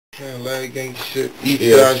Man, lag gang shit, East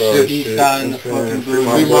Yeah, Side shit, East Side in the fucking free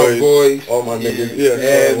building. my boys, all my niggas,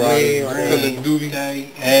 Ag, Riders, Lean, I'm feeling duty.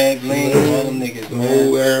 Ag, Lean, all them niggas,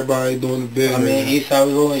 man. Everybody doing the business. I mean, East Side,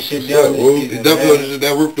 we holding shit down. It definitely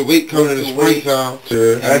that worth the wait coming in the springtime.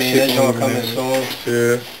 Yeah. That shit gonna coming soon.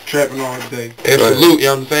 Yeah. Trapping all day. Absolute,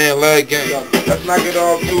 you know what I'm saying? Lag gang. Let's not get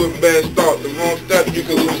off to a bad start. The wrong step, you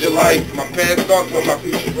can lose your life. My past thoughts but my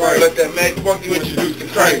future bright. Let that Mac fuck you introduce to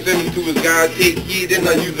Christ. Send him to his God, take heed, then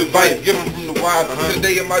I use the vice. Give him from the wild.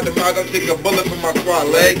 Today in my demise, I'll take a bullet from my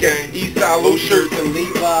squad. Lag gang. East side, low shirts and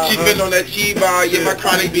Levi. She been on that Chiba, yeah, my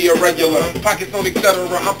chronic be irregular. Pockets on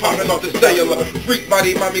etc. I'm popping off the cellular. Freak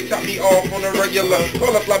body, mommy top me off on the regular.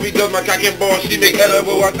 Call up floppy does my cock and ball, she make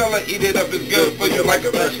edible. I tell her eat it up, it's good for you like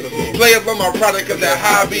a vegetable. Play up on my product cause that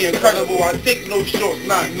high be incredible. I take no shorts,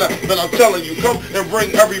 not nothing. But I'm telling you, come and bring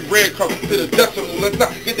every breadcrumb to the decimal. Let's not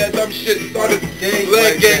get that dumb shit started.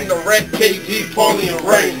 Leg gang, the Rat, KG, Paulie, and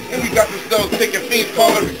Ray. And we got the cells taking fiends,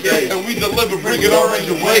 calling it gay. And we deliver, bring it all range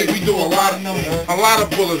away. We do a lot of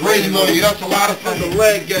bullets raging on you. That's a lot of fun. The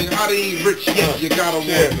leg gang, how they ain't rich yet, you gotta want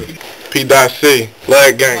it. P.C.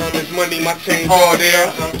 Lag gang. This money, my chain all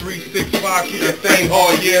there. 365, keep that thing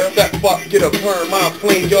all year. Step up, get a perm, my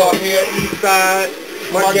plane, y'all here. East side,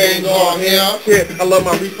 my gang all here. Yeah, I love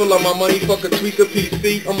my refill, love my money, fuck a tweaker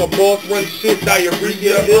PC. I'm a boss, run shit,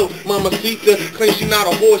 diarrhea, ill. Mama Sita, claim she not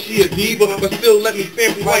a whore, she a diva. But still let me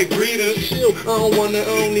sample like breeders. Chill, I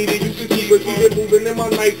don't need it, you can keep it moving in my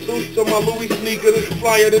night suits. So my Louis sneakers,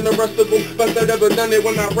 flyer than the rest of them. Best I've ever done it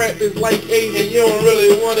when I rap is like A. And you don't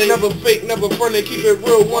really want it, never fake, never front it. Keep it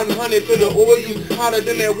real, 100 to the oil. Hotter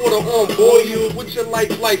than that water on boil you. With your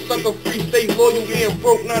life, sucker free, stay loyal. Being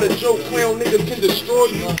broke, not a joke, clown niggas can destroy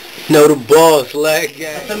you. Know the boss, lag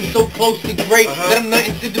gang. I'm so close to great, that I'm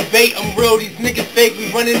nothing to debate. I'm real, these niggas fake,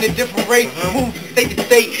 we running a different race. Moving from state to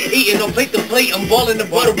state, eating on plate to plate. I'm balling the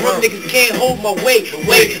butter room, niggas can't hold my weight.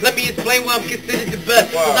 Wait, let me explain why I'm considered the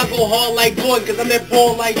best. Cause I go hard like Gordon, cause I'm at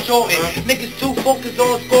ball like Jordan. Niggas too focused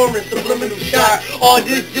on scoring, subliminal shot. All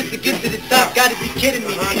this just to get to the top, gotta be kidding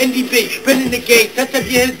me. NDB, been in the game, touch up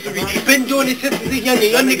your history. Been doing this since a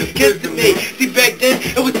youngin', y'all niggas kids to me. See back then,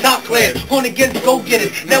 it was top class, on against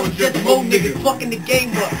go-getters. Now it's just more niggas fucking the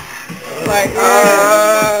game up. Like,